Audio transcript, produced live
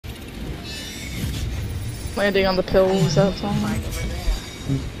Landing on the pills outside.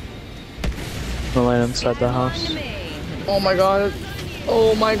 We'll land inside the house. Oh my god.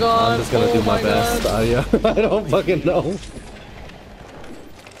 Oh my god. I'm just gonna do my best. Yeah, I don't fucking know.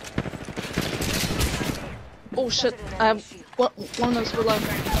 Oh shit. I have one of those for left.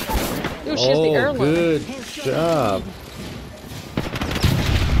 Dude, she has the airline. Good job.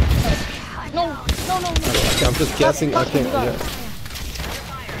 No. I'm just guessing. I can't. Yeah.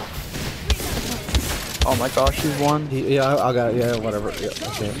 Oh my gosh, he's one. Yeah, I got it. Yeah, whatever. Yeah, I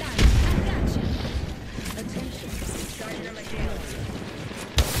can't.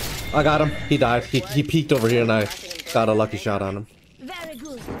 I got him. He died. He peeked over here and I got a lucky shot on him.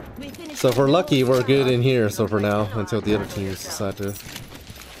 So if we're lucky, we're good in here. So for now, until the other teams decide to.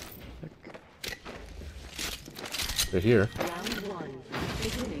 They're here.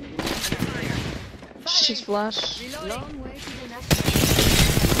 She's flash.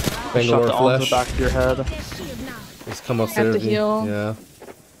 Bangalore Shot the flesh. back of your head. Just come upstairs. Have to heal. Yeah.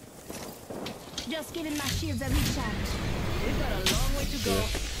 Just giving my shields a recharge. We've got a long way to go.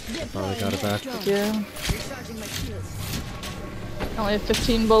 Finally got it back. Yeah. I only have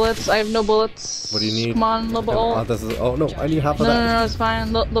 15 bullets. I have no bullets. What do you need? Come on, little ult. Oh no, I need half of that. No, it's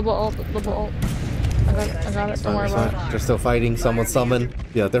fine. Little ult. I got it. Don't worry about it. They're still fighting. Someone summoned.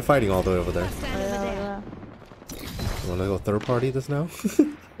 Yeah, they're fighting all the way over there. Yeah. You wanna go third party this now?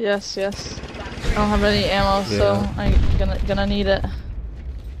 Yes. I don't have any ammo, so I'm gonna need it.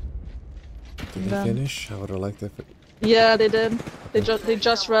 Did they finish? I would've liked it. Yeah, they did. They just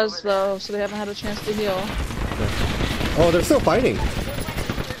rezzed though, so they haven't had a chance to heal. Oh, they're still fighting.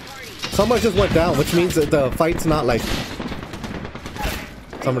 Someone just went down, which means that the fight's not like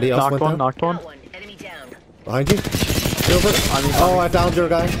somebody else went down. Knocked one. Behind you, Silver. Oh, I downed your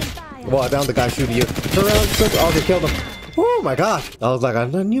guy. Well, I downed the guy shooting you. Turn around, Silver. Oh, they killed him. Oh my god! I was like, I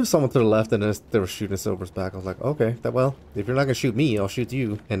knew someone to the left, and they were shooting Silver's back. I was like, okay, well, if you're not gonna shoot me, I'll shoot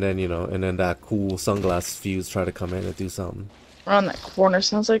you. And then and then that cool sunglass fuse try to come in and do something. Around that corner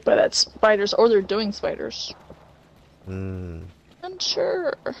sounds like by that spiders, or they're doing spiders.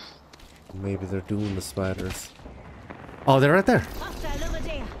 Unsure. Maybe they're doing the spiders. Oh, they're right there.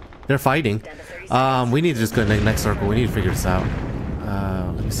 They're fighting. We need to just go to the next circle. We need to figure this out.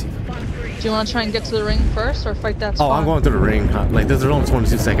 Let me see. Do you want to try and get to the ring first, or fight that spot? Oh, I'm going to the ring. Like, there's only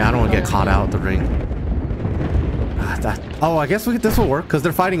 22 seconds. I don't want to get caught out at the ring. Oh, I guess this will work, because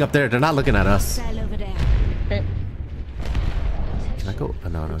they're fighting up there. They're not looking at us. Okay. Can I go? Oh,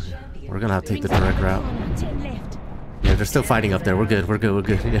 no. We're going to have to take the direct route. Yeah, they're still fighting up there. We're good.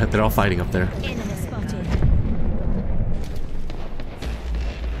 Yeah, they're all fighting up there.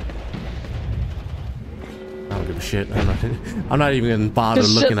 I don't give a shit. I'm not even gonna bother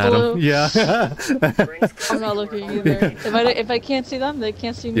looking at them. Yeah. I'm not looking either. If I can't see them, they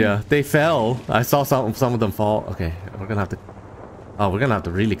can't see me. Yeah, they fell. I saw some of them fall. Okay, we're gonna have to. Oh, we're gonna have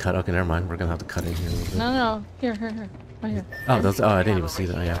to really cut. Okay, never mind. We're gonna have to cut in here a little bit. No. Here. Right here. Oh, I didn't even see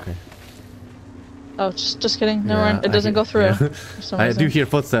that. Oh, yeah, okay. Oh, just kidding. Never mind. It doesn't go through. Yeah. I do hear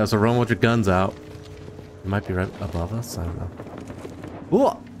footsteps, so run with your guns out. It might be right above us. I don't know. Ooh!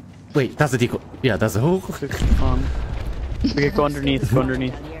 Wait, that's a decoy. Yeah, that's a. Oh. We could go underneath. Cover.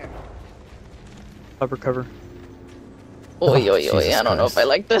 Oi. I don't know if I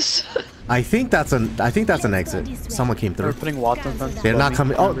like this. I think that's an exit. Someone came through. They're putting Watson fence. They're not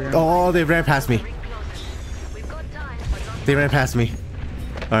coming. Oh, they ran past me.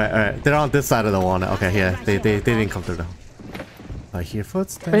 All right. They're on this side of the wall now. Okay, yeah. They didn't come through though. I hear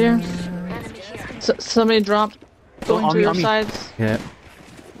footsteps. Right here. Somebody dropped. Going to your sides. Yeah.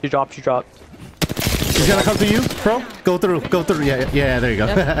 She dropped. He's gonna come to you, bro. Go through. Yeah. There you go.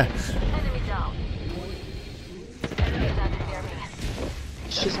 Yep.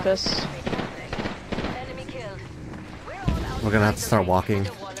 She's pissed. We're gonna have to start walking.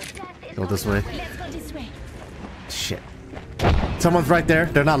 Go this way. Shit. Someone's right there.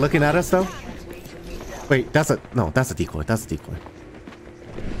 They're not looking at us though. Wait, that's a decoy. That's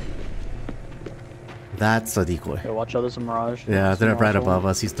a decoy. Yeah, watch out, there's a mirage. Yeah, they're right above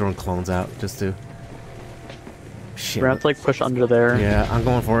us. He's throwing clones out just to. Shit. We're gonna have to like push under there. Yeah, I'm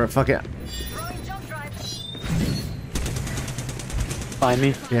going for it. Fuck it. Find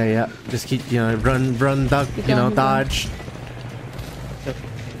me. Yeah. Just keep, run, duck, dodge.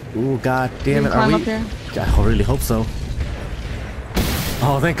 Ooh, god damn it. Are we? I really hope so.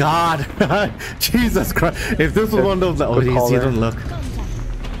 Oh, thank God. Jesus Christ. If this was one of those. Oh, he doesn't look.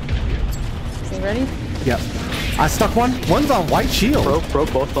 You ready? Yep. I stuck one. One's on white shield.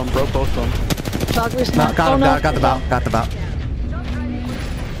 Broke both of them. Got the bout.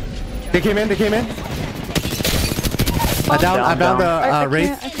 They came in. I downed the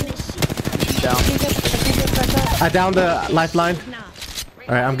Wraith. down. I downed the lifeline.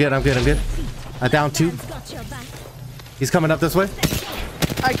 All right, I'm good. I downed 2. He's coming up this way.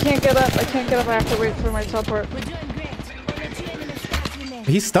 I can't get up. I have to wait for my teleport.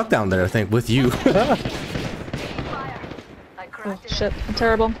 He's stuck down there, I think, with you. Oh shit, I'm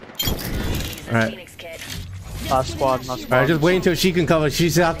terrible. Alright. Last squad. Alright, just wait until she can cover.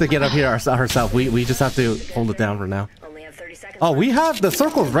 She's have to get up here herself. We just have to hold it down for now. Oh, we have the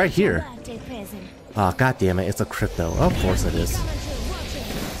circles right here. Oh, god damn it, it's a crypto. Of course it is.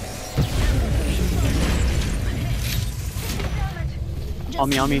 On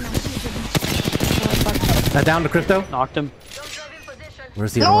me. I downed the crypto. Knocked him.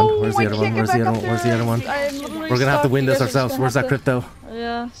 Where's the other one? Where's the other one? We're gonna have to win this ourselves. Where's that crypto?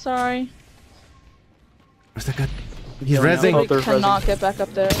 Yeah, sorry. Where's that guy? He's rezzing. We cannot get back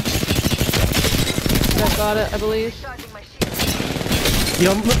up there. I got it, I believe.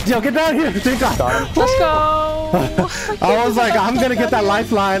 Yo, get down here! Thank God. Let's go! I was like, I'm gonna get that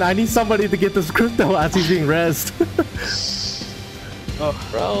lifeline. I need somebody to get this crypto as he's being rezzed. Oh,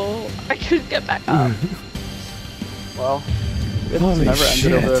 bro, I couldn't get back up. Well, it never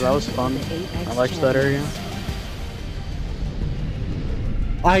ended over there. That was fun. I liked that area.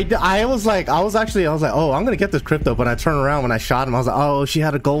 I was like, oh, I'm gonna get this crypto, but I turned around when I shot him. I was like, oh, she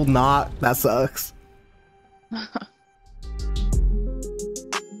had a gold knot. That sucks.